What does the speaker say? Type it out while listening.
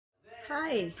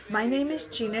Hi, my name is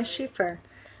Gina Schiffer.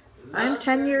 I'm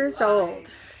 10 years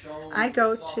old. I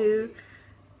go to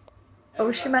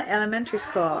Oshima Elementary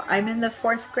School. I'm in the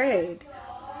 4th grade.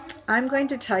 I'm going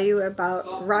to tell you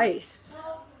about rice.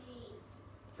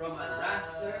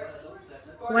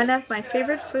 One of my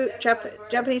favorite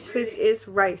Japanese foods is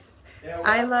rice.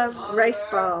 I love rice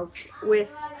balls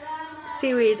with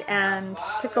seaweed and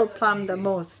pickled plum the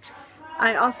most.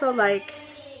 I also like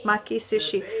maki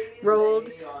sushi, rolled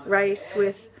rice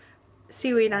with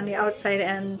seaweed on the outside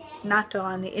and natto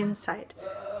on the inside.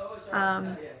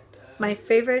 My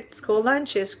favorite school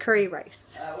lunch is curry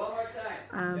rice.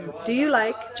 Do you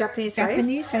like Japanese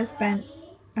rice?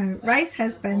 Rice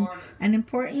has been an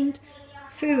important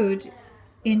food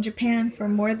in Japan for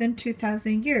more than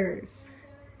 2,000 years.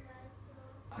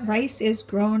 Rice is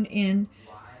grown in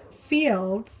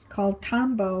fields called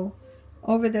tambo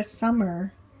over the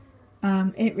summer.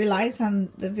 It relies on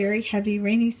the very heavy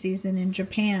rainy season in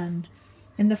Japan.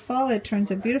 In the fall, it turns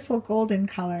a beautiful golden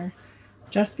color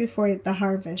just before the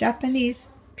harvest.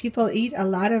 Japanese people eat a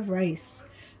lot of rice.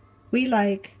 We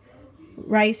like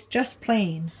rice just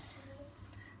plain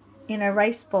in a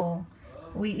rice bowl.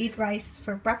 We eat rice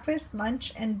for breakfast,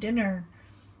 lunch, and dinner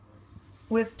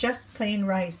with just plain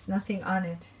rice, nothing on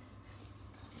it.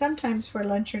 Sometimes for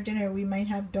lunch or dinner we might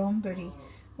have donburi.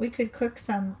 We could cook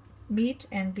some meat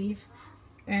and beef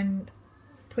and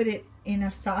put it in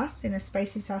a sauce, in a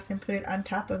spicy sauce, and put it on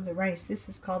top of the rice. This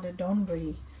is called a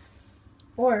donburi.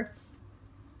 Or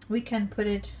we can put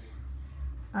it,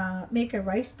 make a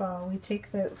rice ball. We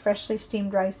take the freshly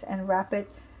steamed rice and wrap it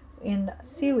in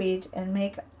seaweed and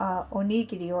make a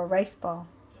onigiri or rice ball.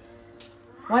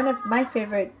 One of my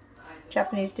favorite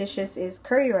Japanese dishes is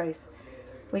curry rice.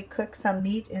 We cook some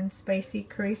meat in spicy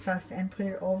curry sauce and put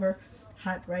it over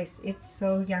hot rice. It's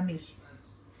so yummy.